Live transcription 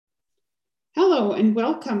Hello and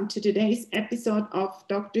welcome to today's episode of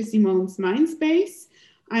Dr. Simone's Mindspace.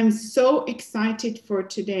 I'm so excited for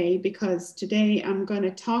today because today I'm going to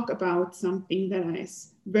talk about something that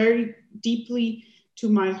is very deeply to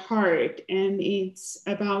my heart, and it's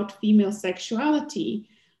about female sexuality.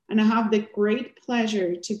 And I have the great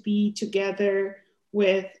pleasure to be together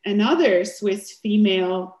with another Swiss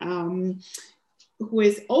female who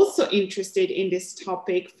is also interested in this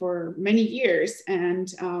topic for many years,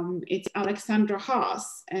 and it's Alexandra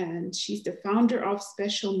Haas, and she's the founder of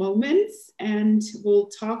Special Moments, and will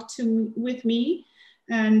talk with me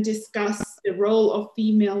and discuss the role of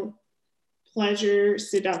female pleasure,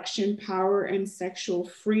 seduction, power, and sexual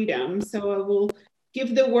freedom. So I will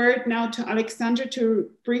give the word now to Alexandra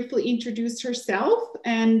to briefly introduce herself.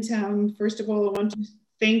 And first of all, I want to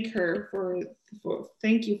thank her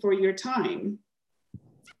thank you for your time.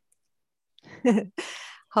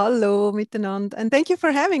 Hallo miteinander, and thank you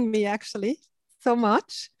for having me actually so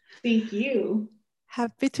much. Thank you.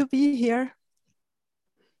 Happy to be here.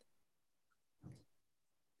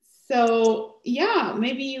 So yeah,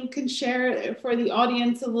 maybe you can share for the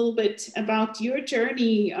audience a little bit about your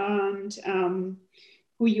journey and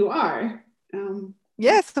who you are.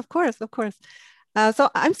 Yes, of course.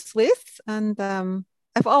 So I'm Swiss, and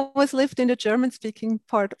I've always lived in the German-speaking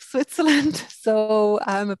part of Switzerland, so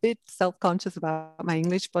I'm a bit self-conscious about my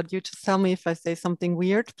English, but you just tell me if I say something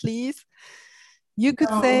weird, please. You could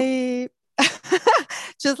say,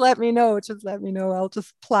 just let me know, I'll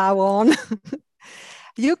just plow on.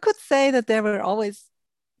 You could say that there were always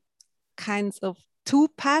kinds of two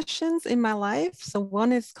passions in my life. So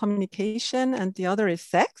one is communication and the other is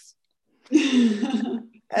sex.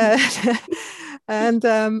 And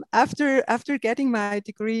after getting my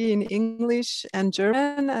degree in English and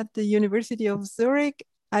German at the University of Zurich,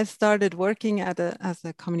 I started working as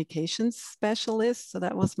a communications specialist. So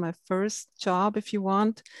that was my first job, if you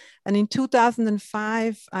want. And in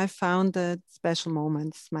 2005, I founded Special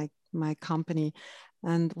Moments, my company.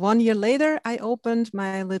 And 1 year later, I opened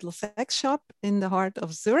my little sex shop in the heart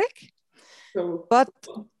of Zurich. But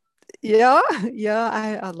yeah,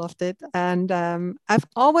 I loved it. And I've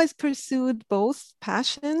always pursued both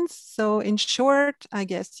passions. So in short, I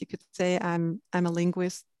guess you could say I'm a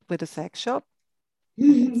linguist with a sex shop.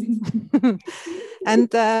 And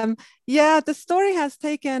the story has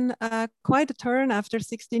taken quite a turn after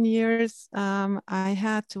 16 years. I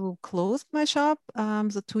had to close my shop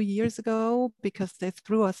so 2 years ago because they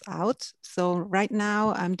threw us out. So right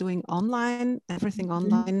now I'm doing everything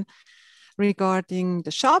online regarding the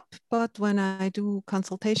shop. But when I do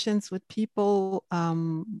consultations with people,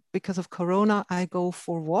 because of Corona, I go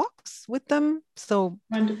for walks with them. So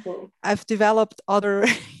wonderful. I've developed other,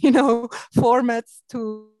 formats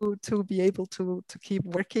to be able to keep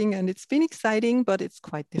working, and it's been exciting, but it's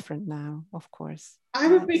quite different now, of course.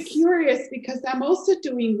 I'm a bit curious because I'm also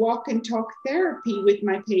doing walk and talk therapy with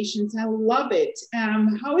my patients. I love it.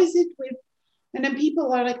 How is it with? And then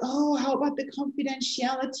people are like, oh, how about the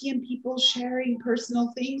confidentiality and people sharing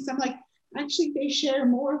personal things? I'm like, actually, they share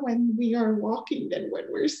more when we are walking than when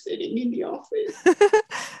we're sitting in the office.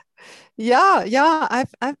 Yeah.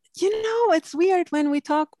 I've it's weird when we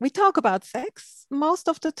talk about sex most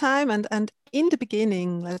of the time, and in the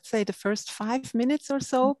beginning, let's say the first 5 minutes or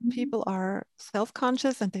so, people are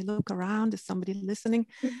self-conscious and they look around, is somebody listening?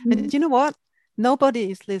 And you know what? Nobody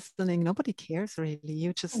is listening. Nobody cares really.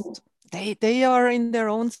 You just they are in their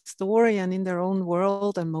own story and in their own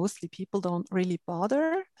world, and mostly people don't really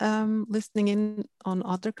bother listening in on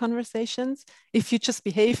other conversations if you just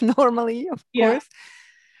behave normally, of course.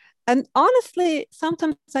 And honestly,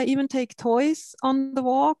 sometimes I even take toys on the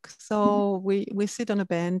walk. So we sit on a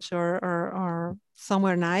bench or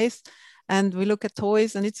somewhere nice, and we look at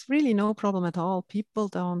toys, and it's really no problem at all. People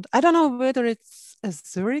don't, I don't know whether it's a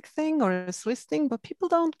Zurich thing or a Swiss thing, but people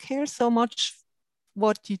don't care so much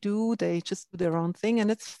what you do. They just do their own thing, and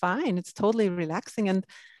it's fine. It's totally relaxing. And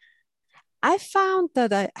I found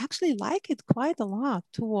that I actually like it quite a lot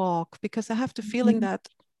to walk, because I have the feeling that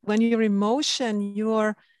when you're in motion,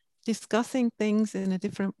 you're discussing things in a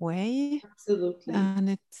different way. Absolutely.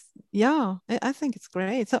 And I think it's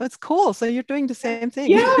great. So it's cool. So you're doing the same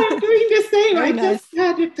thing. Yeah, I'm doing the same. Very nice. Just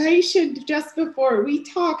had a patient just before we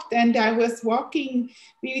talked, and I was walking.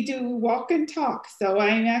 We do walk and talk. So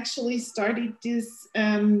I actually started this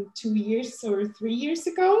 2 years or 3 years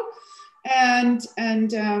ago. And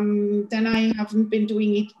then I haven't been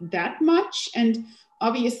doing it that much. And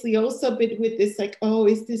obviously also a bit with this, like, oh,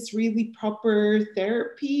 is this really proper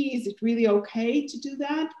therapy? Is it really okay to do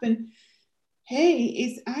that? But hey,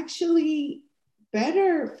 it's actually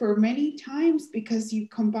better for many times because you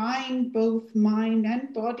combine both mind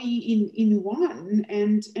and body in one.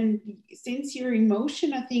 And since your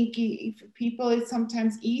emotion, I think for people it's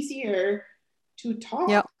sometimes easier to Yeah.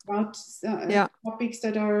 talk about Yeah. topics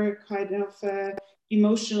that are kind of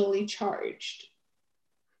emotionally charged.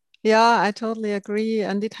 Yeah, I totally agree.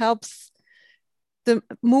 And it helps. The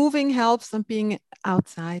moving helps and being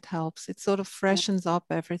outside helps. It sort of freshens up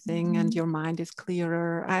everything and Mhm. your mind is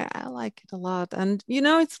clearer. I like it a lot. And, you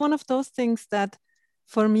know, it's one of those things that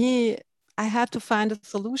for me, I had to find a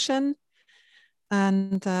solution.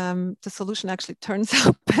 And the solution actually turns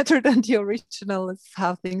out better than the original. It's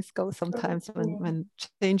how things go So sometimes cool. when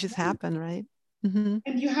changes happen, right? Mm-hmm.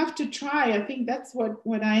 And you have to try. I think that's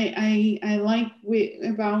what I like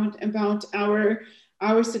about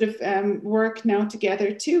our sort of work now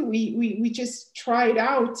together too. We just try it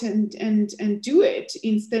out and do it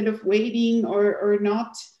instead of waiting or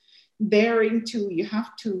not daring to. You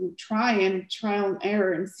have to try and trial and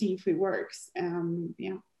error and see if it works.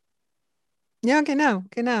 Yeah. Yeah,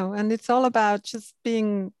 genau. And it's all about just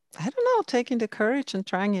being, I don't know, taking the courage and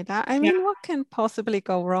trying it out. I Yeah, mean, what can possibly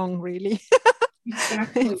go wrong, really?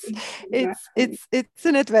 exactly. It's Exactly. it's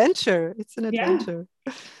an adventure. It's an Yeah. adventure.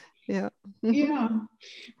 Yeah. Mhm. Yeah.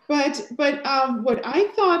 But what I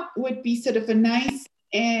thought would be sort of a nice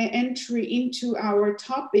entry into our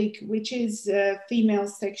topic, which is female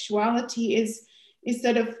sexuality, is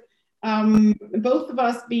sort of both of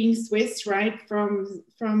us being Swiss, right, from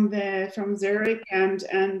Zurich, and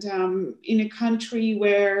in a country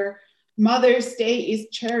where Mother's Day is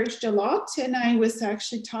cherished a lot. And I was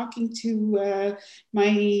actually talking to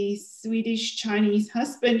my Swedish Chinese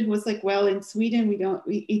husband, who was like, well, in Sweden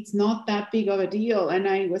it's not that big of a deal. And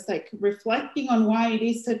I was like reflecting on why it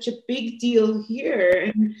is such a big deal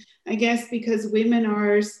here. And I guess because women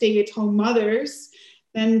are stay-at-home mothers,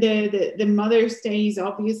 then the Mother's Day is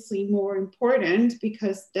obviously more important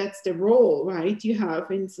because that's the role, right, you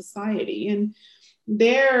have in society. And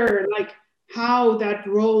there, like, how that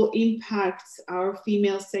role impacts our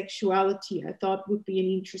female sexuality, I thought would be an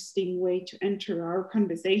interesting way to enter our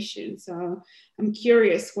conversation. So I'm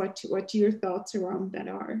curious what your thoughts around that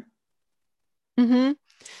are. Mhm.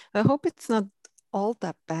 I hope it's not all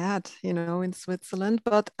that bad, you know, in Switzerland,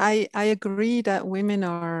 but I agree that women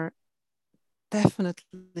are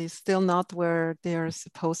definitely still not where they're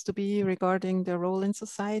supposed to be regarding their role in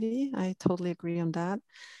society. I totally agree on that.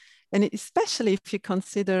 And especially if you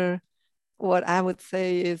consider what I would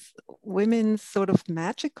say is women's sort of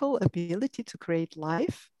magical ability to create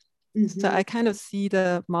life. So I Mm-hmm. kind of see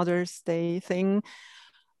the Mother's Day thing.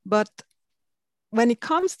 But when it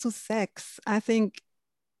comes to sex, I think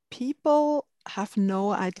people have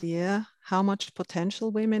no idea how much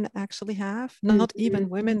potential women actually have, not even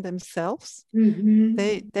Mm-hmm. women themselves. Mm-hmm.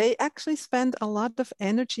 They actually spend a lot of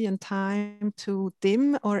energy and time to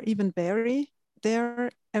dim or even bury their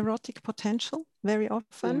erotic potential very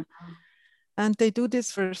often. Yeah. And they do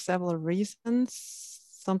this for several reasons.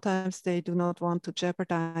 Sometimes they do not want to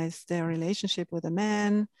jeopardize their relationship with a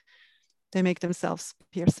man. They make themselves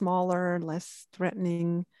appear smaller, less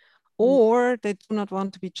threatening, or they do not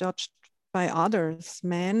want to be judged by others,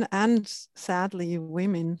 men and sadly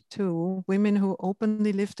women too. Women who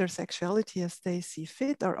openly live their sexuality as they see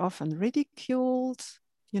fit are often ridiculed.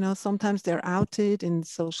 You know, sometimes they're outed in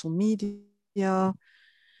social media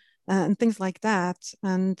and things like that.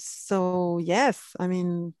 And so, yes, I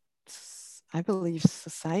mean, I believe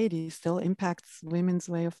society still impacts women's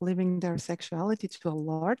way of living their sexuality to a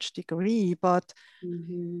large degree. But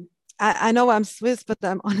Mm-hmm. I know I'm Swiss, but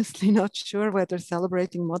I'm honestly not sure whether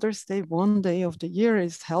celebrating Mother's Day one day of the year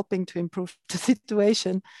is helping to improve the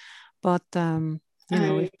situation. But you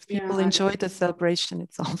know, if people Yeah, enjoy the celebration,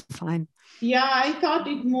 it's all fine. yeah, I thought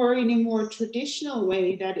it more in a more traditional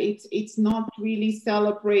way, that it's not really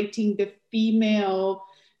celebrating the female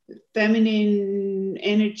feminine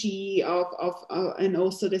energy of and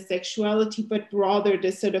also the sexuality, but rather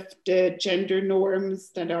the sort of the gender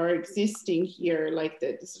norms that are existing here, like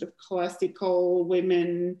the sort of classical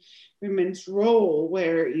women's role,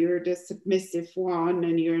 where you're the submissive one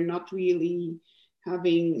and you're not really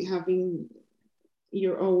having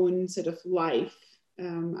your own sort of life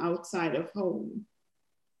outside of home.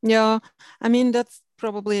 Yeah, I mean, that's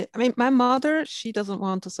probably, I mean, my mother, she doesn't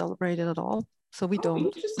want to celebrate it at all. So we Oh, don't.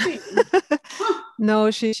 interesting. Huh. No,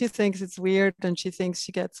 she thinks it's weird and she thinks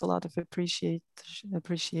she gets a lot of appreciation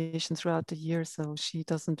throughout the year. So she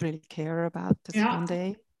doesn't really care about this one Yeah.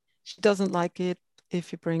 day. She doesn't like it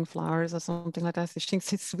if you bring flowers or something like that. So she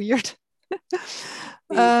thinks it's weird.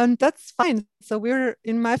 And that's fine. So we're,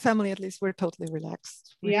 in my family at least, we're totally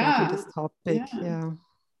relaxed regarding this Yeah. topic. Yeah. Yeah.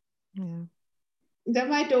 Yeah. that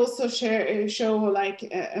might also show like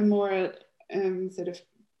a more sort of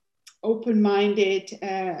open-minded,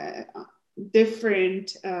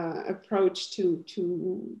 different approach to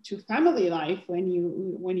family life when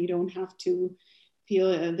you don't have to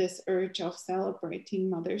feel this urge of celebrating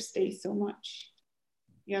Mother's Day so much.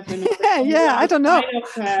 You have another Yeah, one yeah, I don't know.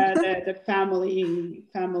 outside of the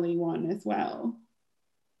family one as well.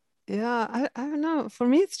 Yeah, I don't know. For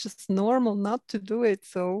me, it's just normal not to do it.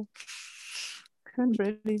 So can't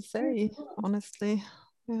really Very say, cool. honestly.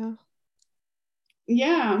 Yeah.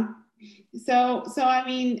 Yeah. So I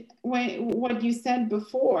mean, what you said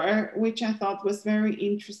before, which I thought was very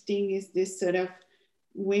interesting, is this sort of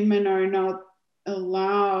women are not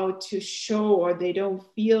allowed to show, or they don't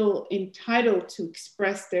feel entitled to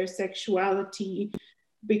express their sexuality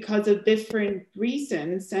because of different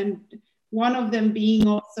reasons, and one of them being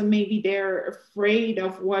also maybe they're afraid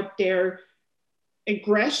of what their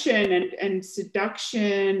aggression and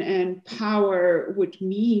seduction and power would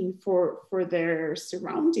mean for their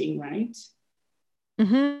surrounding, right?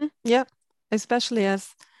 Yeah. Especially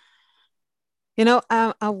as,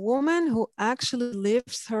 a woman who actually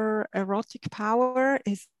lives her erotic power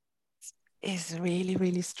is really,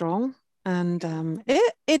 really strong. And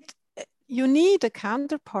you need a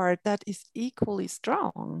counterpart that is equally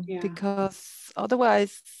strong Yeah, because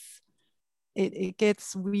otherwise it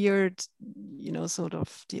gets weird, sort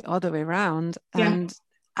of the other way around. yeah. And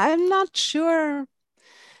I'm not sure,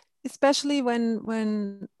 especially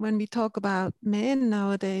when we talk about men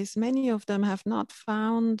nowadays, many of them have not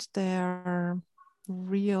found their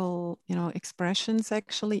real, expression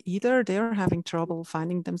sexually either. They're having trouble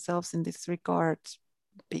finding themselves in this regard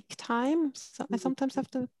big time. So I sometimes have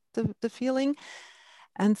the feeling.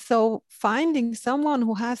 And so finding someone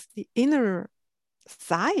who has the inner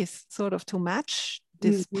size sort of to match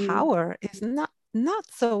this Mm-hmm. power is not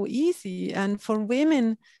so easy. And for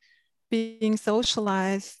women being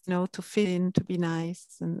socialized, to fit in, to be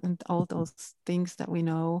nice, and all those things that we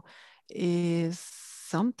know, is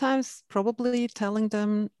sometimes probably telling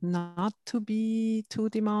them not to be too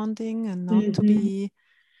demanding and not to Mm-hmm. be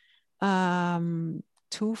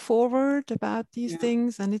too forward about these Yeah,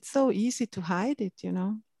 things. And it's so easy to hide it.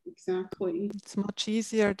 exactly. It's much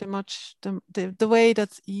easier, the way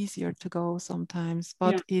that's easier to go sometimes, Yeah,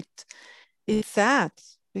 but it's sad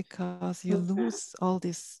because you so sad. lose all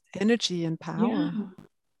this energy and Yeah. power.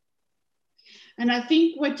 And I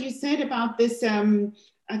think what you said about this,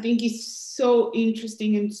 I think is so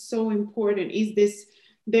interesting and so important. Is this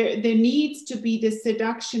there needs to be the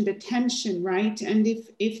seduction, the tension, right? And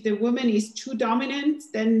if the woman is too dominant,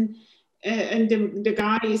 then and the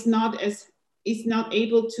guy is not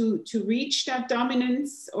able to reach that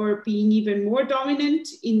dominance, or being even more dominant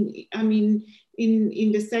in, I mean,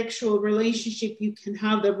 in the sexual relationship, you can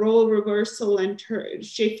have the role reversal and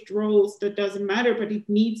shift roles. That doesn't matter, but it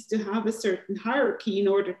needs to have a certain hierarchy in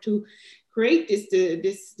order to create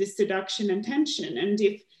this seduction and tension. And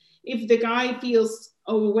if the guy feels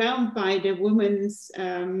overwhelmed by the woman's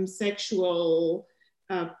sexual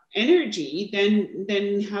energy,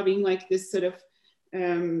 then having like this sort of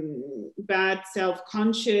bad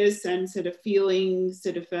self-conscious, and sort of feeling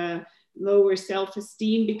sort of a lower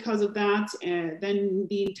self-esteem because of that, then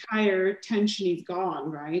the entire tension is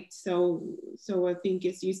gone, right? So I think,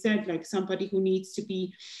 as you said, like somebody who needs to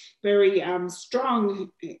be very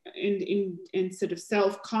strong and sort of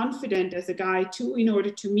self-confident as a guy too, in order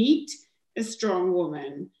to meet a strong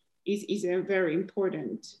woman, is a very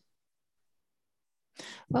important.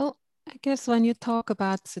 Well, I guess when you talk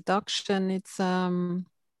about seduction,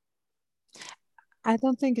 I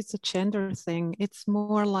don't think it's a gender thing. It's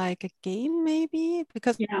more like a game, maybe,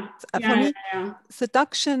 because Yeah, for yeah, me, yeah,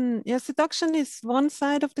 seduction is one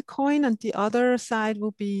side of the coin, and the other side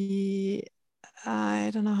will be,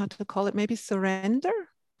 I don't know how to call it, maybe surrender,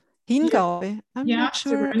 yeah, Hingabe. I'm yeah, not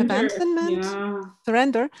sure, surrender, abandonment, yeah,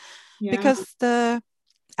 surrender, yeah. because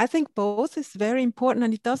I think both is very important,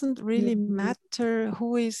 and it doesn't really Mhm. matter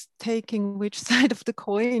who is taking which side of the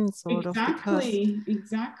coin, sort of, because Exactly,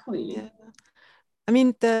 exactly. yeah, I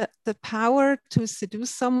mean, the power to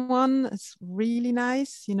seduce someone is really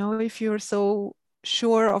nice. If you're so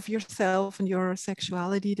sure of yourself and your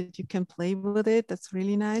sexuality that you can play with it, that's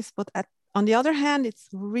really nice. But on the other hand, it's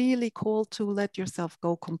really cool to let yourself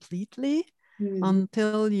go completely Mhm.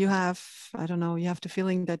 until you have, I don't know, you have the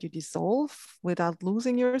feeling that you dissolve without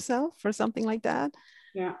losing yourself or something like that.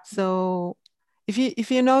 Yeah. So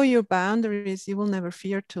if you know your boundaries, you will never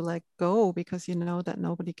fear to let go because you know that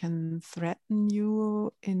nobody can threaten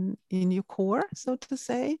you in your core, so to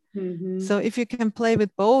say. Mhm. So if you can play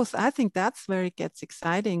with both, I think that's where it gets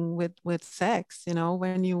exciting with sex,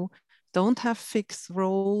 when you don't have fixed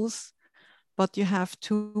roles, but you have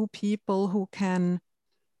two people who can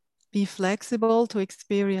be flexible to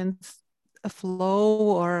experience a flow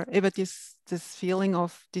or even this feeling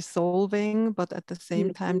of dissolving, but at the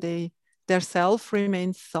same time Mhm. their self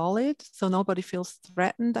remains solid, so nobody feels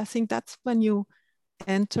threatened. I think that's when you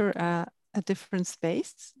enter a different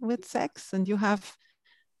space with sex, and you have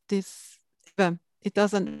this. It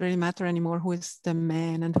doesn't really matter anymore who is the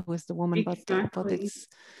man and who is the woman, but Exactly. it's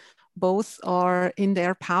both are in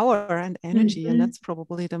their power and energy, and Mhm. that's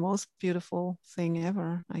probably the most beautiful thing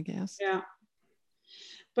ever, I guess. Yeah.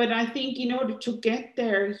 But I think in order to get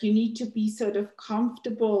there, you need to be sort of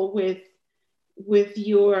comfortable with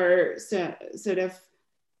your sort of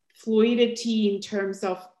fluidity in terms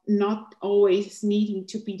of not always needing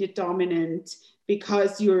to be the dominant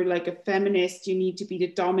because you're like a feminist. You need to be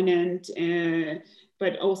the dominant,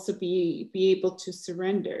 but also be able to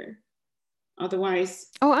surrender. Otherwise,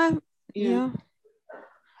 Oh, I'm yeah, yeah.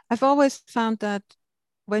 I've always found that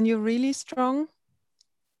when you're really strong,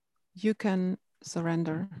 you can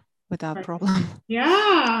surrender without right. problem. Yeah,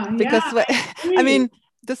 yeah, Because I I agree. mean,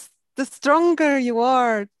 the stronger you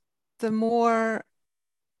are, the more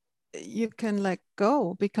you can let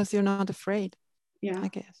go because you're not afraid, Yeah, I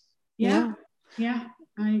guess. yeah, Yeah. yeah,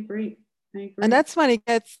 I agree. I And agree. that's when it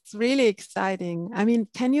gets really exciting. I mean,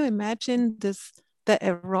 can you imagine the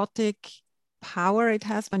erotic power it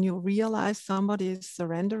has when you realize somebody is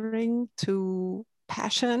surrendering to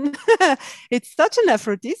passion? It's such an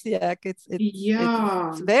aphrodisiac. It's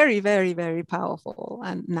Yeah, very, very, very powerful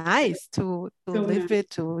and nice to so live nice. it,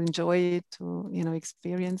 to enjoy it, to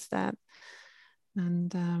experience that.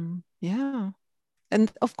 And yeah.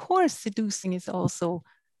 And of course seducing is also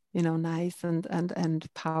nice and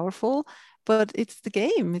powerful, but it's the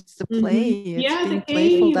game, it's the Hmm. play, it's Yeah, the being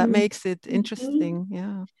playful that game. makes it Mhm. interesting.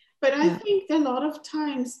 Yeah. But I Yeah. think a lot of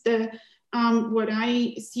times the what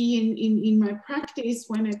I see in my practice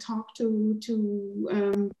when I talk to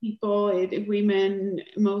people, women,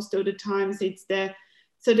 most of the times it's the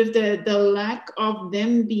sort of the lack of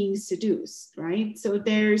them being seduced, right? So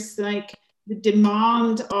there's like the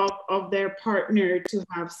demand of their partner to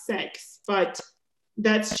have sex, but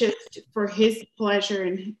that's just for his pleasure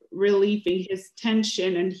and relieving his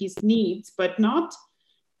tension and his needs, but not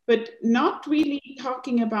really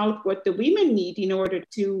talking about what the women need in order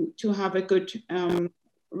to have a good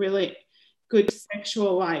really good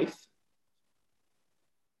sexual life.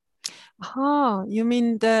 Oh, you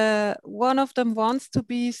mean the one of them wants to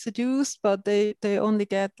be seduced, but they only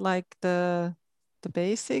get like the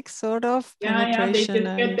basics, sort of Yeah, they penetration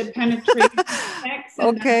just get and the penetrative sex,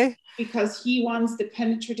 and that's okay. because he wants the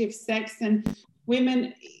penetrative sex. And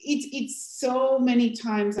women, it's so many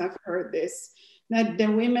times I've heard this, that the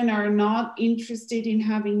women are not interested in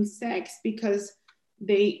having sex because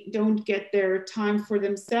they don't get their time for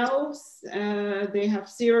themselves. They have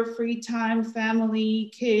zero free time,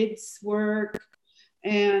 family, kids, work,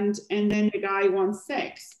 and then the guy wants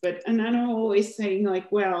sex. But and I'm always saying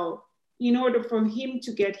like, well, in order for him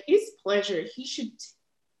to get his pleasure, he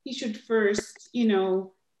should first,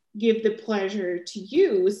 give the pleasure to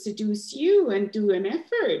you, seduce you, and do an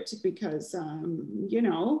effort, because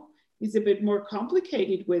it's a bit more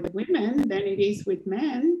complicated with women than it is with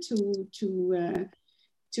men to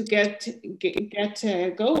get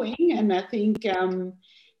going. And I think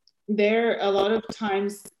there a lot of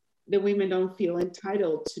times the women don't feel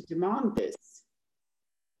entitled to demand this.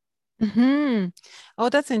 Hmm. Oh,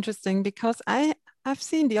 that's interesting because I've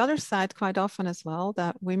seen the other side quite often as well,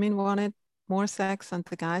 that women wanted more sex and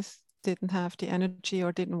the guys didn't have the energy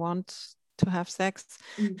or didn't want to have sex.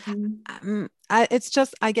 Mm-hmm. It's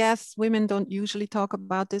just, I guess women don't usually talk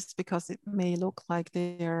about this because it may look like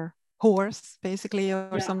they're whores basically or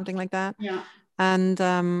Yeah, something like that. yeah.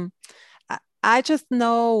 And I just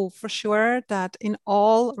know for sure that in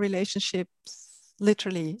all relationships,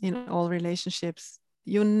 literally in all relationships,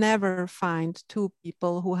 you never find two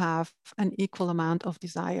people who have an equal amount of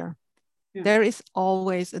desire. Yeah. There is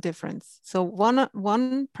always a difference. So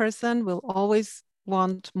one person will always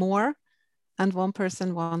want more and one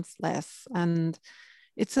person wants less. And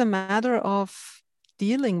it's a matter of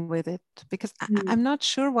dealing with it because Mm. I'm not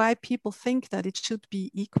sure why people think that it should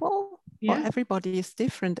be equal. Well, Yeah, everybody is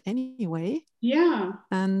different anyway. yeah,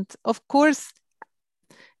 And of course,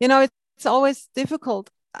 it's always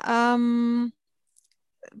difficult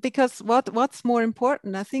because what's more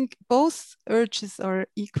important? I think both urges are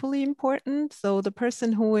equally important. So the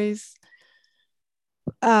person who is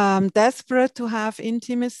desperate to have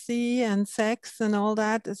intimacy and sex and all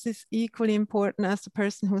that, this is equally important as the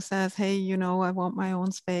person who says, hey, I want my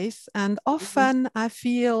own space. And mhm, often I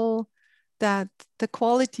feel that the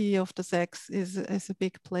quality of the sex is a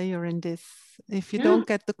big player in this. If you Yeah. don't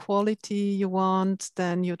get the quality you want,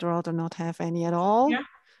 then you'd rather not have any at all, Yeah.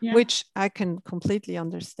 Yeah. which I can completely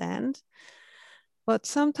understand. But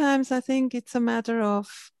sometimes I think it's a matter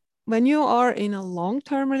of when you are in a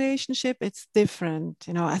long-term relationship, it's different.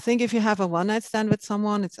 You know, I think if you have a one-night stand with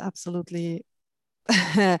someone, it's absolutely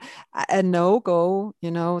a no-go,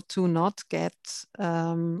 you know, to not get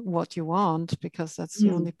what you want, because that's the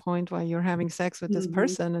Mm. only point why you're having sex with this Mm-hmm.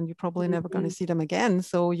 person, and you're probably never going to Mm-hmm. see them again.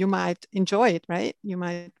 So you might enjoy it, right? You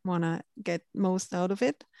might want to get most out of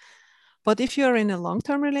it. But if you're in a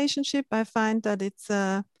long-term relationship, I find that it's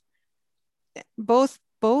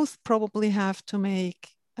both probably have to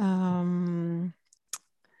make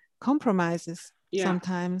compromises Yeah.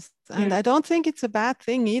 sometimes, and Yeah. I don't think it's a bad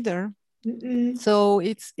thing either. Mm-mm. So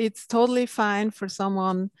it's totally fine for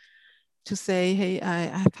someone to say, hey,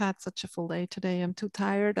 I've had such a full day today, I'm too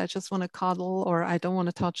tired, I just want to cuddle, or I don't want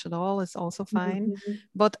to touch at all, is also fine. Mm-hmm.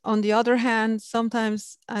 But on the other hand,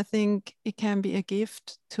 sometimes I think it can be a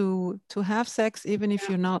gift to have sex, even if Yeah.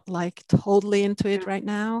 you're not like totally into it Yeah. right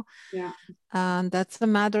now. Yeah. And that's a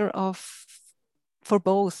matter of for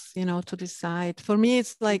both, you know, to decide. For me,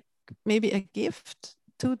 it's like maybe a gift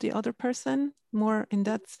to the other person, more in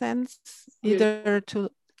that sense, either Beautiful. to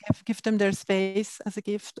give them their space as a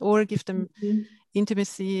gift, or give them Mm-hmm.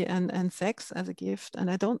 intimacy and sex as a gift. And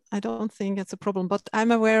I don't think it's a problem, but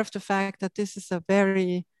I'm aware of the fact that this is a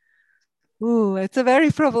very it's a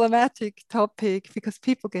very problematic topic, because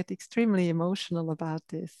people get extremely emotional about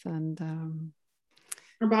this. And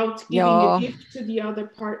About giving a yeah, gift to the other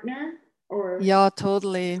partner, or yeah,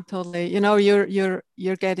 totally, totally. You know,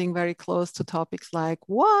 you're getting very close to topics like,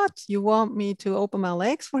 what? You want me to open my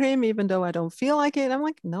legs for him even though I don't feel like it? I'm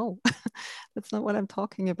like, no, that's not what I'm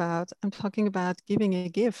talking about. I'm talking about giving a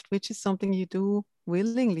gift, which is something you do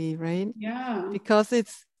willingly, right? yeah. Because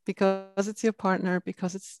it's your partner,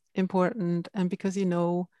 because it's important, and because you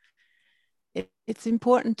know it's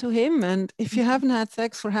important to him. And if you Mhm. haven't had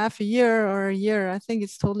sex for half a year or a year, I think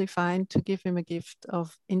it's totally fine to give him a gift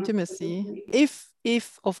of intimacy. Absolutely.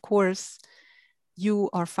 If of course you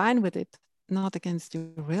are fine with it, not against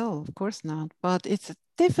your will, of course not. But it's a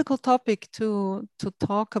difficult topic to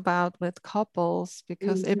talk about with couples,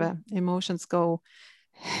 because Mm-hmm. emotions go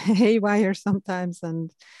haywire sometimes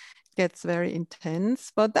and gets very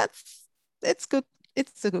intense. But it's good.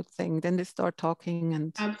 It's a good thing. Then they start talking,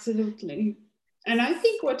 and Absolutely. And I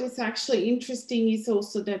think what is actually interesting is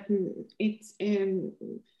also that it's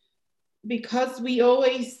because we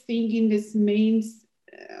always think in this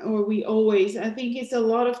or we always, I think it's a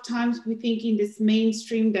lot of times we think in this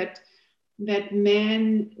mainstream that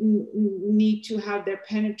men need to have their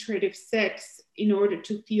penetrative sex in order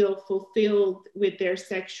to feel fulfilled with their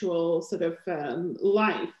sexual sort of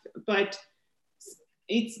life. But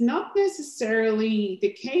it's not necessarily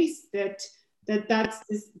the case that's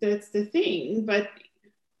the thing, but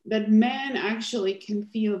that men actually can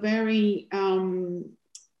feel very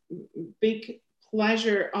big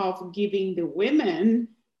pleasure of giving the women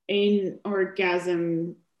an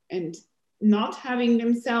orgasm and not having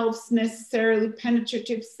themselves necessarily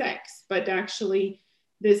penetrative sex, but actually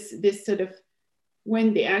this sort of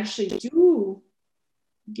when they actually do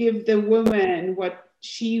give the woman what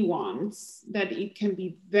she wants, that it can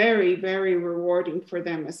be very, very rewarding for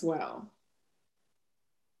them as well.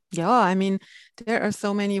 yeah, I mean, there are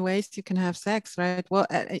so many ways you can have sex, right? Well,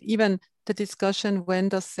 even the discussion, when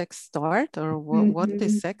does sex start, or what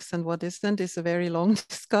is Mm-hmm. sex and what isn't, is a very long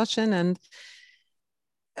discussion. And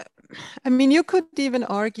I mean, you could even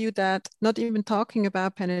argue that not even talking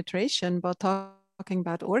about penetration, but talking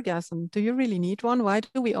about orgasm. Do you really need one? Why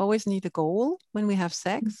do we always need a goal when we have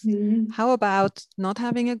sex? Mm-hmm. How about not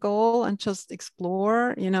having a goal and just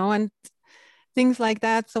explore, you know, and things like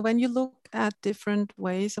that. So when you look at different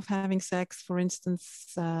ways of having sex, for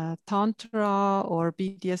instance, Tantra or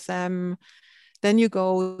BDSM, then you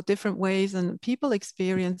go different ways, and people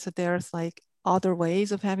experience that there's like other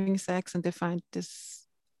ways of having sex, and they find this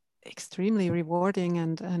extremely rewarding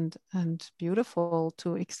and beautiful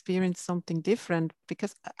to experience something different,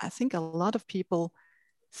 because I think a lot of people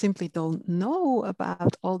simply don't know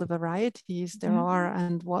about all the varieties there Yeah. are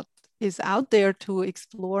and what is out there to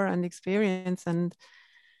explore and experience. And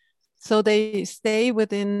so they stay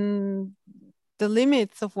within the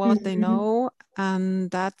limits of what they Mm-hmm. know. And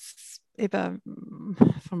that's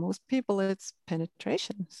for most people it's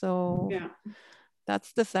penetration. So Yeah.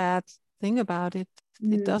 that's the sad thing about it. It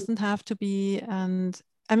Mm-hmm. doesn't have to be. And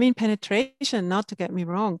I mean, penetration, not to get me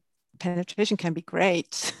wrong, penetration can be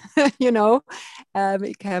great,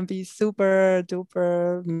 it can be super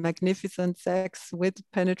duper magnificent sex with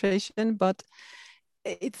penetration, but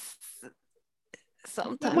it's So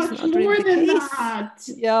sometimes much not really more the than case. that.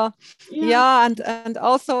 Yeah, Yeah. yeah, and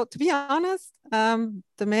also, to be honest,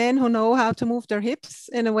 the men who know how to move their hips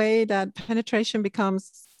in a way that penetration becomes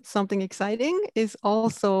something exciting is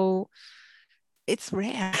also, it's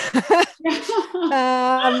rare.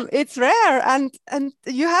 It's rare, and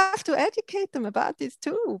you have to educate them about this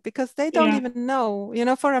too, because they don't Yeah. even know.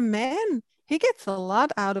 For a man, he gets a lot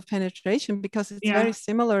out of penetration because it's very Yeah.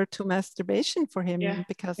 similar to masturbation for him, Yeah.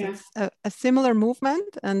 because Yeah. it's a similar movement,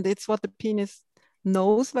 and it's what the penis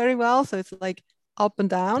knows very well. So it's like up and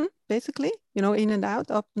down, basically, in and out,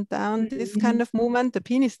 up and down, this kind Mhm. of movement. The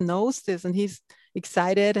penis knows this, and he's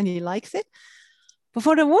excited and he likes it. But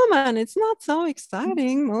for the woman, it's not so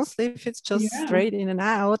exciting, mostly if it's just Yeah. straight in and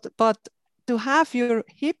out. But to have your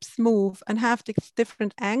hips move and have these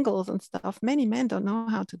different angles and stuff, many men don't know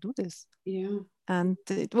how to do this. Yeah. And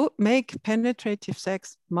it would make penetrative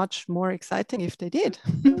sex much more exciting if they did.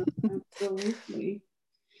 Absolutely.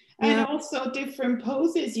 And Yeah. also different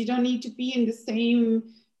poses. You don't need to be in the same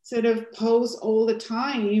sort of pose all the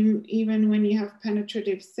time, even when you have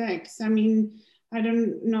penetrative sex. I mean, I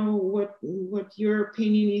don't know what your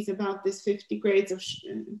opinion is about this 50 grades of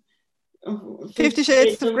 50 50 Shades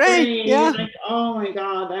Shades of of Grey. Grey. Yeah. Like, oh my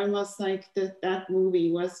God, I must like that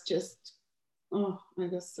movie was just, oh, I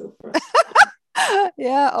was so frustrated.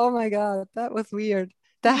 Yeah. Oh my God. That was weird.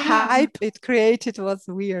 The Yeah. hype it created was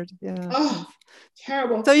weird. Yeah. Oh, Yes.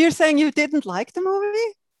 terrible. So you're saying you didn't like the movie?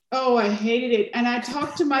 Oh, I hated it. And I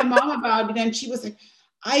talked to my mom about it, and she was like,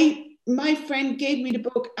 my friend gave me the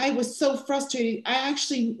book. I was so frustrated. I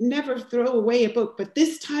actually never throw away a book, but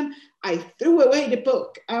this time I threw away the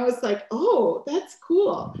book. I was like, oh, that's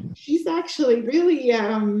cool. She's actually really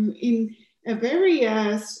in a very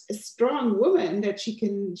strong woman that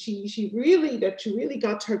she really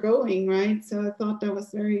got her going, right? So I thought that was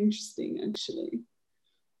very interesting, actually.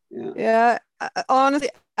 Yeah. Yeah, honestly,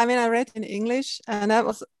 I mean, I read in English and that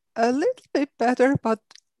was a little bit better, but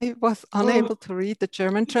I was Oh, unable to read the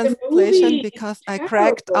German the translation movie is because I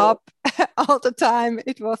cracked terrible. up all the time.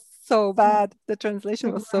 It was so Oh, bad. The translation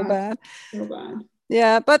so was so bad, bad. so bad.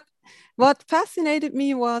 Yeah, but what fascinated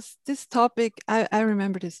me was this topic. I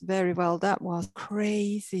remember this very well. That was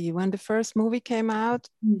crazy. When the first movie came out,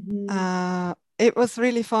 Mm-hmm. it was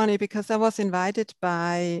really funny because I was invited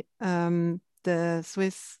by the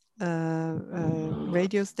Swiss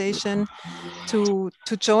radio station to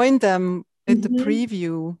join them at the Mm-hmm.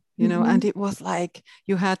 preview, Mm-hmm. and it was like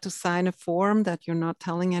you had to sign a form that you're not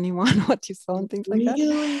telling anyone what you saw and things like that.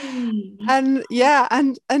 Really? My And yeah,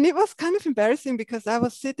 and it was kind of embarrassing because I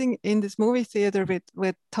was sitting in this movie theater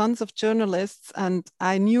with tons of journalists, and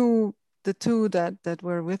I knew the two that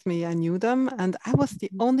were with me. I knew them, and I was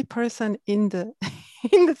the only person in the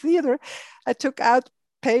in the theater. I took out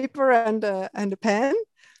paper and a pen,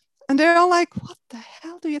 and they're all like, "What the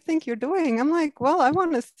hell do you think you're doing?" I'm like, "Well, I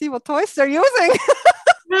want to see what toys they're using."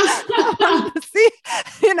 I want to see,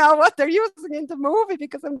 what they're using in the movie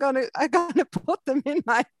because I'm gonna put them in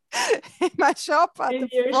my shop at In the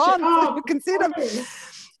your front so you shop, of can see them.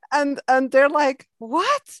 course. And they're like,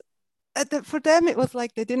 "What?" For them, it was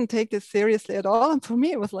like they didn't take this seriously at all, and for me,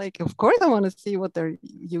 it was like, of course, I want to see what they're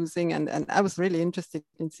using, and I was really interested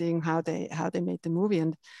in seeing how they made the movie,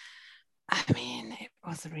 and I mean, it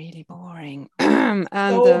was really boring, and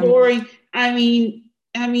So boring.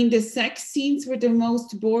 I mean, the sex scenes were the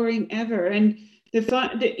most boring ever. And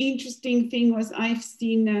the interesting thing was I've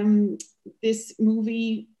seen this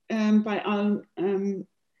movie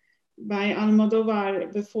by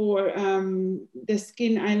Almodovar before, The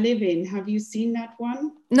Skin I Live In. Have you seen that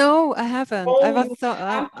one? no, I haven't. Oh, you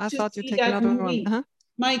I, have I to thought you'd see take that another one. movie. Uh-huh.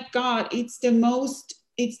 My God, it's the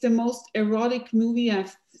most erotic movie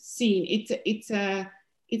I've seen. It's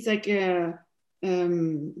like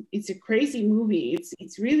it's a crazy movie.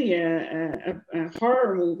 It's really a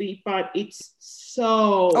horror movie, but it's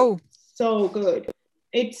so Oh, so good.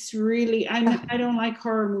 It's really I don't like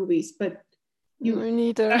horror movies, but you me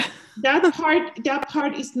neither. that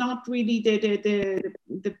part is not really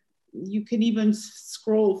the you can even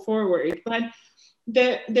scroll forward, but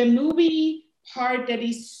the movie part that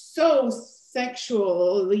is so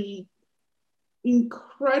sexually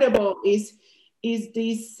incredible is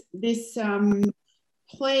this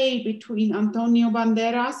play between Antonio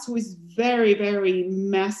Banderas, who is very very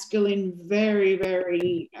masculine, very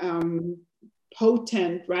very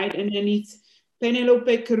potent, right, and then it's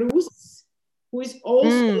Penelope Cruz, who is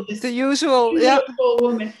also The this usual, yeah. beautiful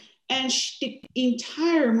woman, and the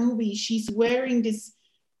entire movie she's wearing this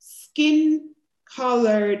skin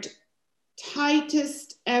colored,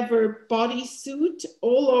 tightest ever bodysuit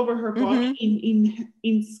all over her body Mm-hmm.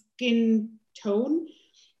 in skin tone,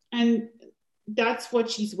 and that's what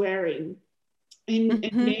she's wearing. And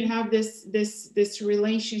Mm-hmm. they have this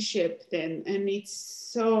relationship then, and it's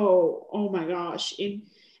so, oh my gosh,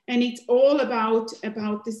 and it's all about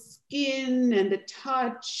the skin and the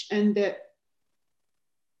touch and the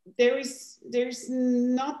there's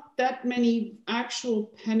not that many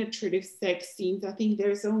actual penetrative sex scenes. I think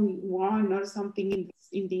there's only one or something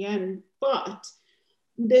in the end, but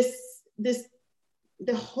this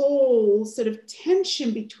the whole sort of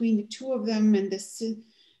tension between the two of them, and this,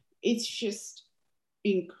 it's just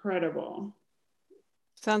incredible.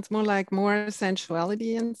 Sounds more like more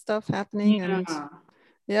sensuality and stuff happening. And Yeah,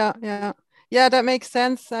 yeah, yeah, yeah, that makes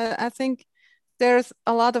sense. I think there's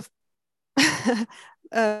a lot of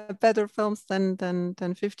better films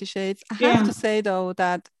than 50 Shades. I have yeah, to say though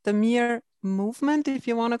that the mere movement, if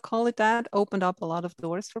you want to call it that, opened up a lot of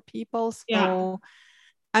doors for people. yeah. So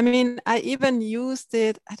I mean, I even used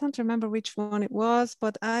it. I don't remember which one it was,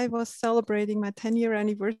 but I was celebrating my 10-year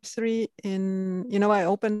anniversary in, I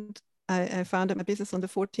opened, I founded my business on the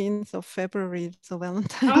 14th of February, so Oh,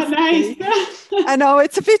 Valentine's nice. Day. I know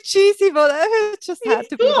it's a bit cheesy, but it just had It's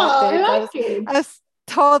to be cool. that I date. like it. I was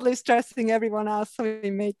totally stressing everyone else, so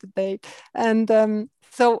we made the date. And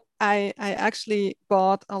so I actually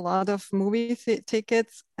bought a lot of movie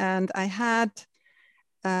tickets, and I had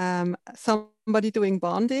somebody doing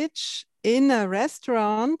bondage in a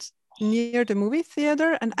restaurant near the movie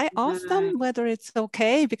theater. And I asked them Nice. whether it's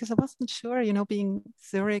okay because I wasn't sure, being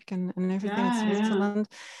Zurich and everything in Yeah, yeah. Switzerland.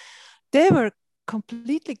 They were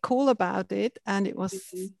completely cool about it. And it was,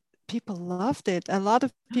 Mhm. people loved it. A lot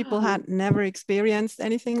of people Ah, had never experienced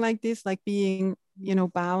anything like this, like being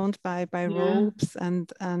bound by yeah. ropes, and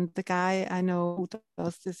the guy I know who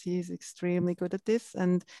does this, he's extremely good at this,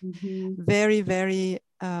 and Mhm. very, very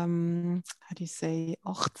how do you say,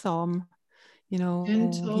 achtsam.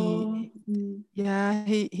 Gentle. He yeah,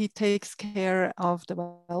 he takes care of the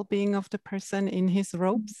well-being of the person in his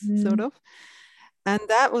ropes, sort of. Mhm. And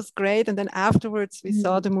that was great. And then afterwards we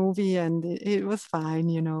saw Mhm. the movie, and it was fine.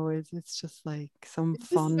 It's just like some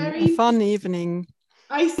This is fun, very a fun interesting. evening.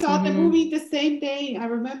 I saw the Mm-hmm. movie the same day. I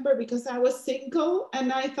remember because I was single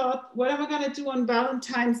and I thought, what am I going to do on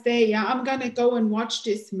Valentine's Day? Yeah, I'm going to go and watch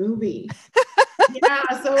this movie.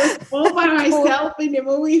 Yeah, so I was all by Cool. myself in the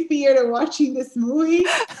movie theater watching this movie.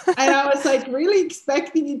 And I was like really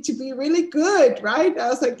expecting it to be really good, right? I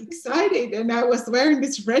was like excited. And I was wearing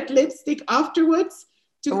this red lipstick afterwards.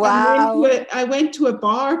 Wow. I went to a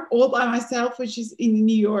bar all by myself, which is in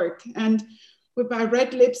New York. And with my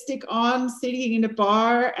red lipstick on, sitting in a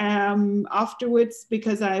bar afterwards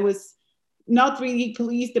because I was not really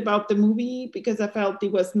pleased about the movie because I felt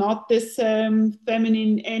it was not this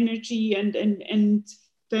feminine energy and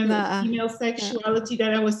Nah. female Yeah. sexuality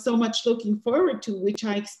that I was so much looking forward to, which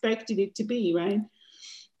I expected it to be, right?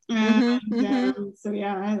 And Mm-hmm. Mm-hmm. so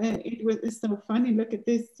yeah, it was, it's so funny. Look at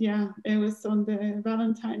this. Yeah, it was on the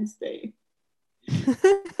Valentine's Day.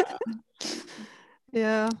 Funny.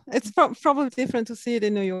 Yeah, it's probably different to see it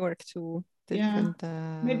in New York too. Yeah,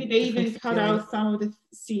 maybe they Different even cut feeling. out some of the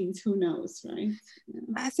scenes. Who knows, right? Yeah.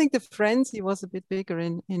 I think the frenzy was a bit bigger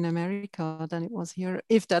in America than it was here.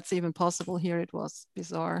 If that's even possible here, it was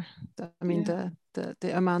bizarre. I mean, Yeah.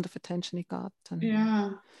 the amount of attention it got. And Yeah,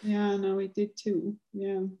 yeah, no, we did too.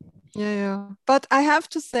 Yeah. yeah, yeah. But I have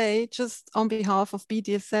to say, just on behalf of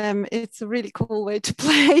BDSM, it's a really cool way to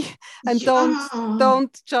play, and Yeah.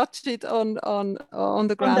 don't judge it on the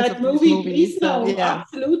On grounds of that these movie, movies. please So no, yeah,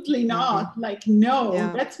 absolutely yeah, not. Like, no.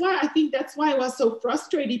 yeah. That's why I think that's why I was so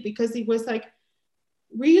frustrated because it was like,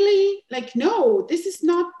 really? Like, no, this is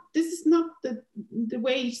not the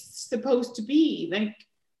way it's supposed to be. Like,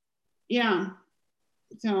 yeah.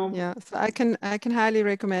 So Yeah, so I can highly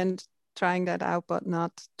recommend trying that out, but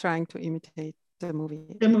not trying to imitate the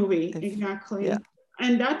movie. the movie, If yeah, exactly.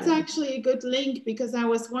 And that's yeah, actually a good link because I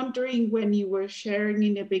was wondering when you were sharing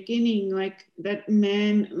in the beginning, like that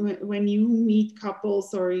men, when you meet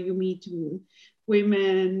couples or you meet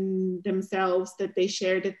women themselves, that they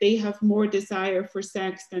share that they have more desire for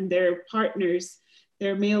sex than their partners,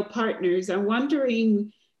 their male partners. I'm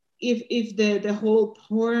wondering if the whole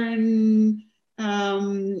porn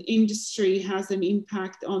industry has an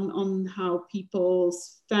impact on how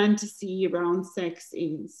people's fantasy around sex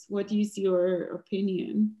is. What is your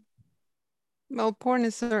opinion? well, porn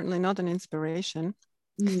is certainly not an inspiration.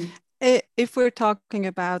 Mm. If we're talking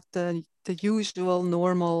about the usual,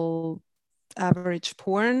 normal, average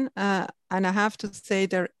porn, and I have to say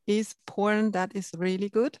there is porn that is really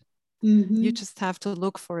good. You Mm-hmm. just have to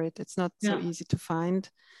look for it. It's not so Yeah. easy to find.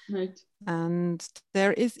 Right. And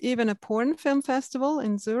there is even a porn film festival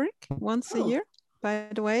in Zurich once a Oh. year, by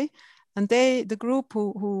the way. And the group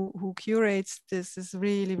who curates this is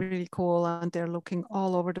really, really cool. And they're looking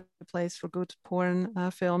all over the place for good porn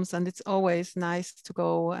films. And it's always nice to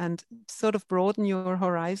go and sort of broaden your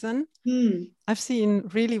horizon. Hmm. I've seen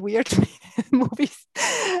really weird movies,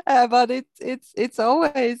 but it's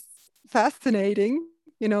always fascinating,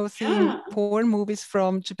 seeing Yeah. porn movies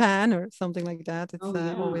from Japan or something like that. It's Oh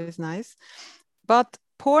yeah. always nice. But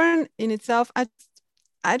porn in itself,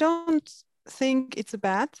 I don't think it's a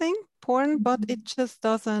bad thing, porn, but it Mm-hmm. just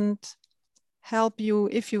doesn't help you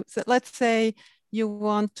if you, so let's say you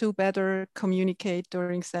want to better communicate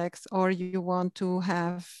during sex, or you want to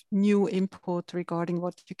have new input regarding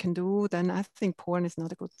what you can do, then I think porn is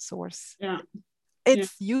not a good source. Yeah. Yeah.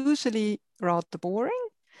 It's usually rather boring,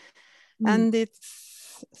 Mm. and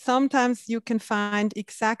it's sometimes you can find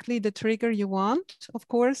exactly the trigger you want, of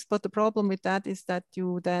course, but the problem with that is that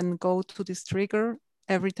you then go to this trigger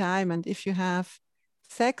every time. And if you have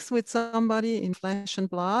sex with somebody in flesh and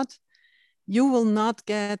blood, you will not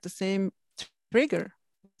get the same trigger,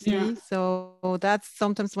 you see. Yeah. So that's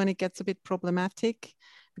sometimes when it gets a bit problematic,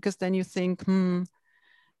 because then you think,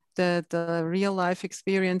 the real life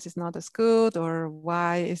experience is not as good, or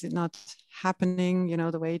why is it not happening,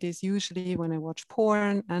 the way it is usually when I watch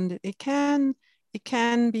porn. And it can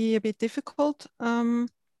be a bit difficult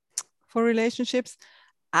for relationships.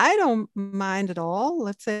 I don't mind at all.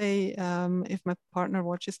 Let's say if my partner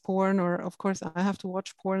watches porn, or of course I have to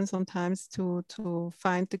watch porn sometimes to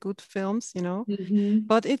find the good films, Mm-hmm.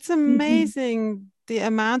 But it's Mm-hmm. amazing the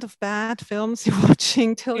amount of bad films you're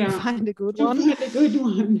watching till you Yeah. find a good To one. find a good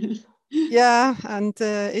one. Yeah, and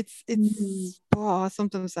it's Mm. it's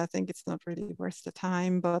sometimes I think it's not really worth the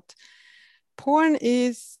time, but porn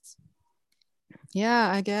is,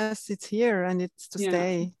 yeah, I guess it's here and it's to Yeah.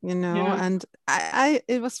 stay, Yeah. And I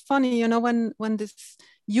it was funny, when this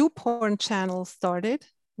YouPorn channel started,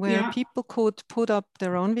 where Yeah. people could put up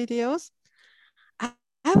their own videos.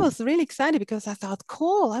 I was really excited because I thought,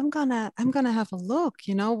 cool, I'm gonna have a look,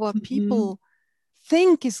 what Mm-hmm. people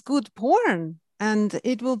think is good porn. And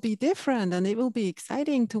it will be different, and it will be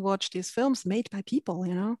exciting to watch these films made by people,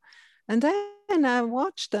 And then I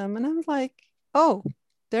watched them and I was like, oh,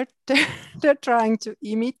 they're they're trying to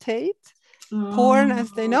imitate porn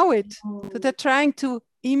as they know it. So Oh. they're trying to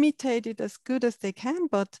imitate it as good as they can,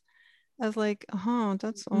 but I was like,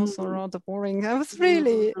 that's also Mm. rather boring. I was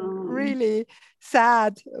really, No. really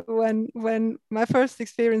sad when my first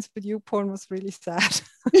experience with YouPorn was really sad.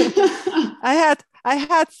 I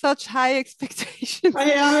had such high expectations.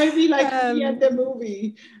 Yeah, maybe like me Um, and the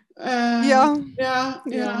movie. yeah, Yeah, yeah.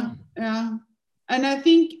 yeah, yeah. And I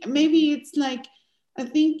think maybe it's like, I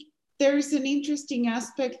think there's an interesting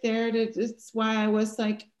aspect there that it's why I was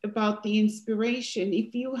like about the inspiration.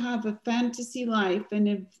 If you have a fantasy life and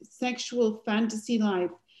a sexual fantasy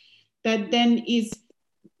life that then is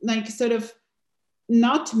like sort of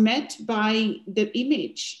not met by the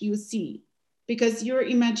image you see, because your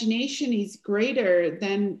imagination is greater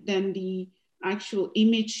than the actual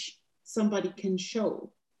image somebody can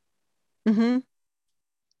show. Mm-hmm.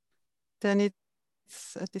 Then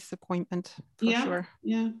it's a disappointment for sure.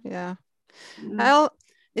 Yeah, yeah, Yeah. yeah, Well,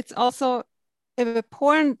 it's also, if a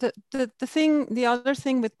porn, the other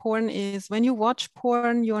thing with porn is when you watch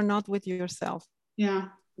porn, you're not with yourself. yeah.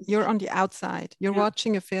 It's You're true. on the outside. You're Yeah.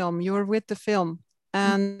 watching a film. You're with the film.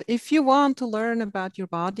 And if you want to learn about your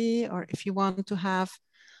body, or if you want to have,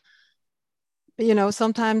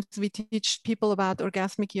 sometimes we teach people about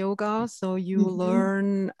orgasmic yoga. So you Mm-hmm.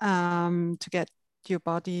 learn to get your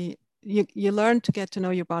body, you learn to get to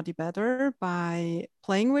know your body better by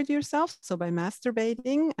playing with yourself. So by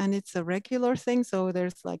masturbating, and it's a regular thing. So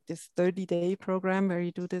there's like this 30-day program where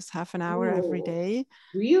you do this half an hour every Oh, day.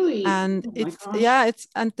 really? And Oh my it's, gosh. yeah,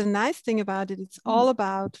 and the nice thing about it, it's all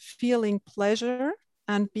about feeling pleasure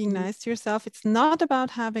and being Mm-hmm. nice to yourself. It's not about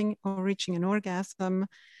having or reaching an orgasm.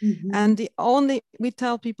 Mm-hmm. And we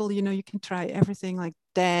tell people, you can try everything, like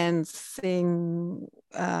dance, sing,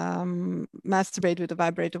 masturbate with a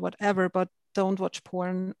vibrator, whatever, but don't watch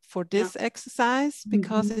porn for Yeah. this exercise,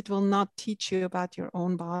 because Mm-hmm. it will not teach you about your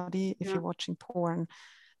own body if you're Yeah. watching porn.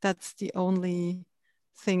 That's the only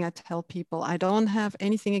thing I tell people. I don't have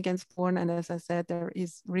anything against porn. And as I said, there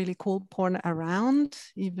is really cool porn around,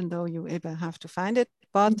 even though you even have to find it.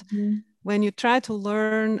 But Mm-hmm. when you try to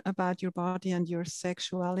learn about your body and your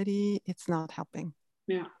sexuality, it's not helping.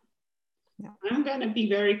 Yeah. Yeah. I'm gonna be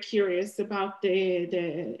very curious about the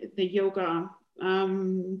yoga.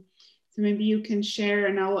 So maybe you can share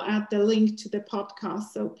and I'll add the link to the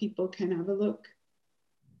podcast so people can have a look.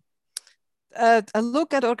 A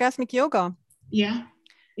look at orgasmic yoga. Yeah.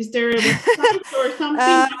 Is there a website or something?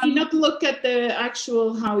 I mean, um, not look at the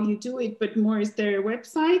actual how you do it, but more, is there a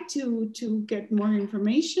website to get more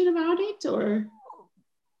information about it, or?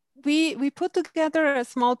 we put together a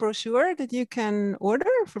small brochure that you can order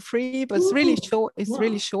for free, but it's really Ooh, short. It's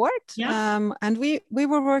really wow. short. Yeah. And we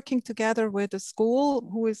were working together with a school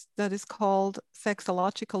that is called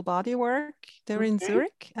Sexological Bodywork. They're in Okay.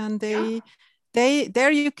 Zurich, and Yeah. they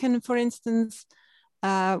there you can, for instance,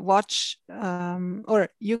 watch or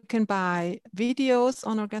you can buy videos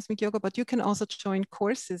on orgasmic yoga, but you can also join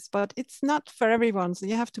courses. But it's not for everyone, so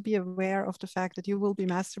you have to be aware of the fact that you will be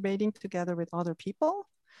masturbating together with other people,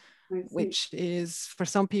 I see. which is for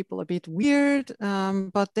some people a bit weird,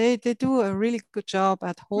 but they do a really good job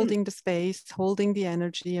at Hmm. holding the space, holding the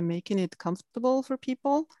energy, and making it comfortable for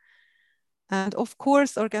people. And of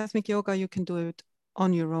course, orgasmic yoga, you can do it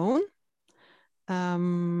on your own.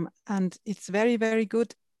 And it's very, very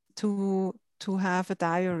good to have a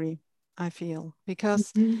diary, I feel,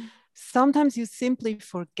 because Mhm. sometimes you simply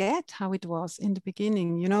forget how it was in the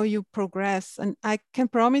beginning. You know, you progress. And I can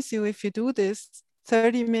promise you, if you do this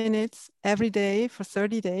 30 minutes every day for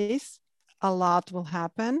 30 days, a lot will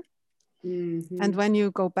happen. And Mhm. when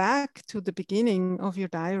you go back to the beginning of your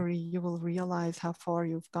diary, you will realize how far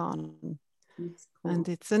you've gone. That's And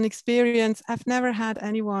cool. it's an experience. I've never had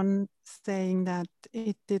anyone saying that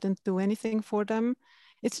it didn't do anything for them.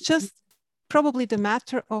 It's just probably the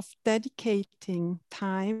matter of dedicating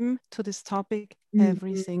time to this topic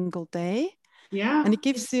every Mhm. single day. Yeah. And it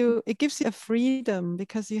gives you a freedom,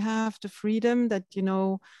 because you have the freedom that,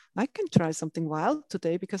 I can try something wild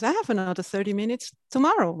today because I have another 30 minutes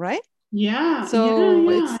tomorrow, right? Yeah. Yeah. So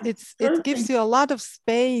Yeah. it Perfect. gives you a lot of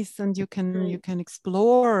space, and you Right. can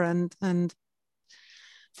explore and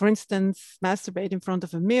for instance, masturbate in front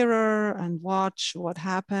of a mirror and watch what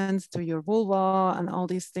happens to your vulva and all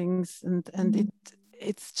these things. And Mhm.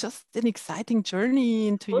 it's just an exciting journey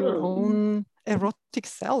into your Totally. own erotic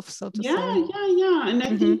self, so to Yeah, say. yeah, yeah. And I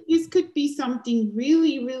Mm-hmm. think this could be something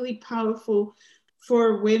really, really powerful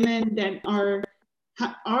for women that are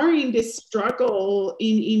in this struggle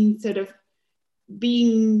in sort of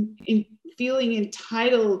being in feeling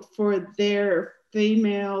entitled for their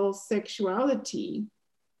female sexuality,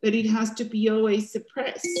 that it has to be always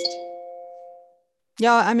suppressed.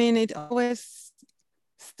 Yeah, I mean, it always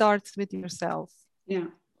starts with yourself, Yeah.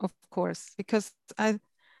 of course, because I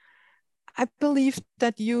believe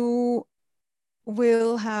that you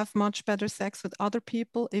will have much better sex with other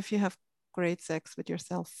people if you have great sex with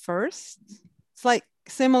yourself first. It's like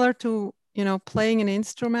similar to, playing an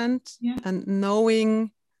instrument Yeah. and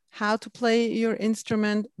knowing how to play your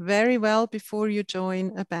instrument very well before you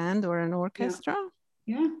join a band or an Yeah. orchestra.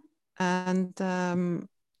 Yeah. And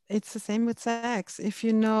it's the same with sex. If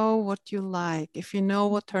you know what you like, if you know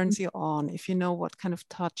what turns you on, if you know what kind of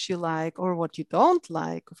touch you like or what you don't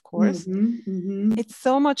like, of course, Mm-hmm. Mm-hmm. it's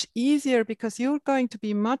so much easier because you're going to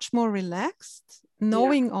be much more relaxed Yeah.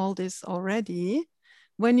 knowing all this already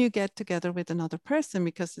when you get together with another person,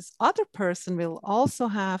 because this other person will also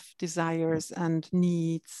have desires and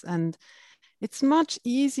needs, and it's much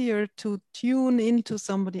easier to tune into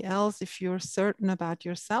somebody else if you're certain about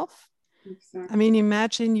yourself. I Exactly. mean,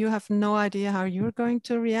 imagine you have no idea how you're going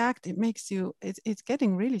to react. It's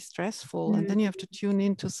getting really stressful. And then you have to tune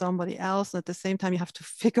into somebody else. At the same time, you have to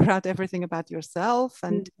figure out everything about yourself.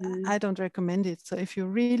 And Mm-hmm. I don't recommend it. So if you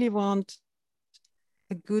really want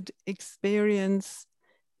a good experience,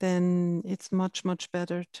 then it's much, much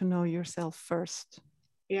better to know yourself first.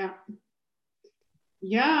 Yeah.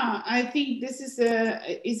 Yeah, I think this is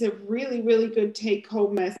a really, really good take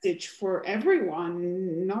home message for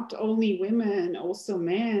everyone, not only women, also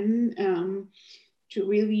men, to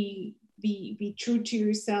really be true to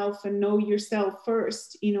yourself and know yourself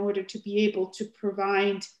first in order to be able to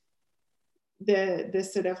provide the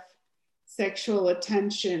sort of sexual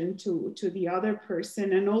attention to the other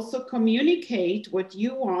person, and also communicate what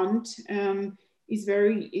you want, is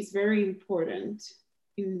very important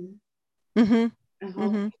in Mm-hmm. a Mm-hmm.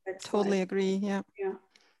 healthy sex life. Totally agree. Yeah. Yeah.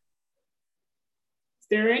 Is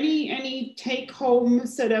there any take home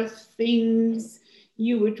sort of things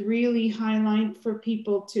you would really highlight for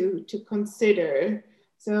people to consider?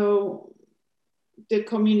 So the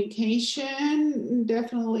communication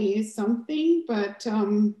definitely is something, but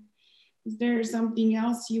is there something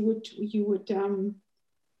else you would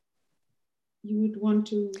want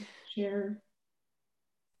to share?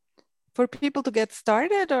 For people to get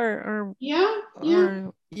started, Yeah, yeah.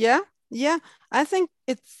 or yeah, yeah. I think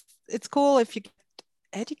it's cool if you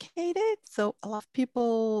educated. So a lot of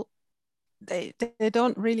people, they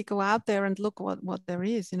don't really go out there and look what there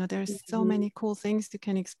is. There's so Mhm. many cool things you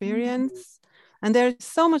can Mhm. experience, and there's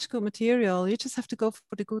so much good material. You just have to go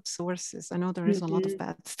for the good sources. I know there is a lot of Mhm.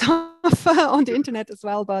 bad stuff on the internet as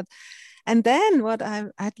well, but and then what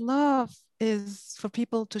I'd love is for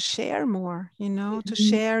people to share more, to Mhm.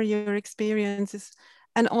 share your experiences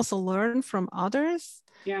and also learn from others.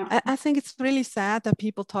 Yeah. I think it's really sad that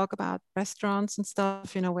people talk about restaurants and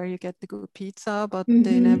stuff, where you get the good pizza, but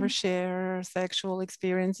they never Mhm. share sexual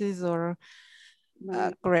experiences or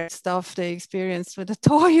Right. great stuff they experienced with a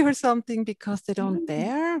toy or something because they don't Yeah.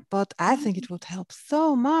 dare. But I Yeah. think it would help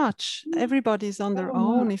so much. Everybody's on their So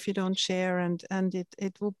own if much. you don't share, and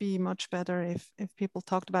it would be much better if people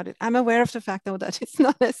talked about it. I'm aware of the fact though that it's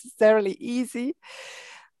not necessarily easy,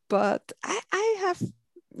 but I have,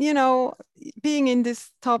 you know being in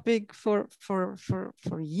this topic for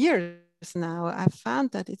years now, I've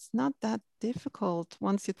found that it's not that difficult.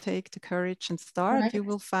 Once you take the courage and start, you Right.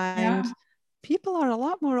 will find Yeah. people are a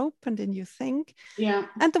lot more open than you think. Yeah.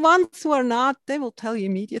 And the ones who are not, they will tell you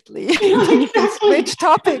immediately. Yeah, Then you can exactly. switch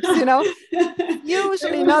topics. They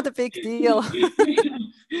Usually will- not a big deal. Yeah,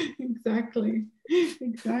 exactly. Yeah.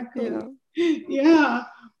 Exactly. Yeah.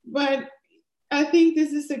 But I think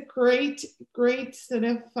this is a great, great sort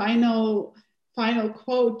of final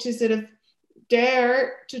quote to sort of dare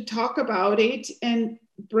to talk about it and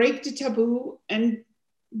break the taboo and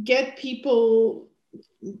get people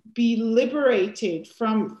be liberated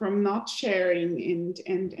from not sharing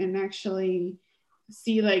and actually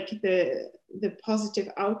see like the positive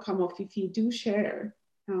outcome of if you do share.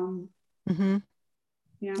 Hmm.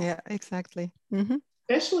 Yeah, Yeah, exactly. Hmm.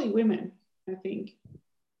 especially women, I think.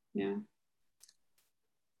 Yeah,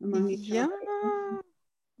 among each Yeah, other.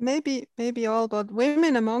 maybe all, but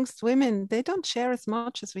women amongst women, they don't share as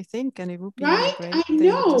much as we think, and it would be really Right? great I if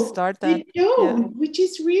they would just know. start that. They Yeah. don't, which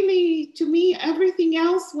is really, to me, everything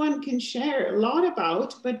else one can share a lot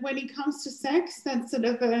about. But when it comes to sex, that's sort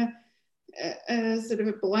of a sort of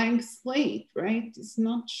a blank slate, right? It's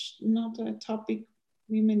not a topic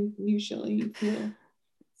women usually feel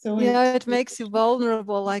so Yeah, it interested makes you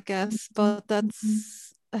vulnerable, I guess, but in.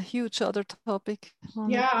 that's a huge other topic,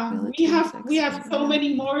 Yeah, vulnerability we and have sex. we But have so yeah.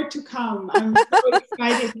 many more to come. I'm so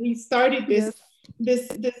excited. We started Yes.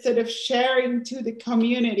 this sort of sharing to the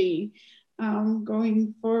community,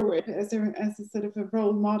 going forward as a sort of a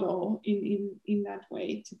role model in that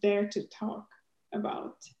way to dare to talk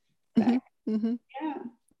about Hmm. that. Hmm. Yeah.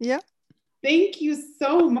 Yeah. Thank you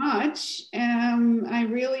so much. I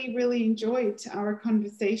really, really enjoyed our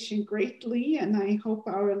conversation greatly, and I hope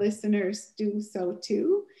our listeners do so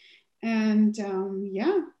too. And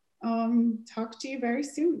yeah, talk to you very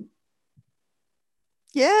soon.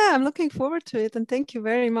 Yeah, I'm looking forward to it. And thank you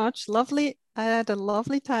very much. Lovely. I had a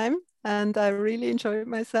lovely time and I really enjoyed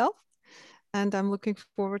myself. And I'm looking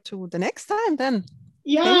forward to the next time then.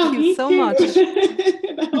 Thank Yeah, you me so too. much.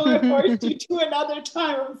 Now I forced you to another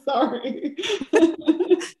time. I'm sorry.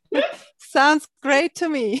 Sounds great to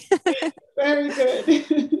me. Very good.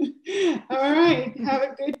 All right. Have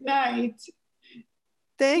a good night.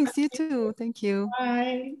 Thanks, you too. Thank you.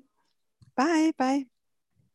 Bye. Bye. Bye.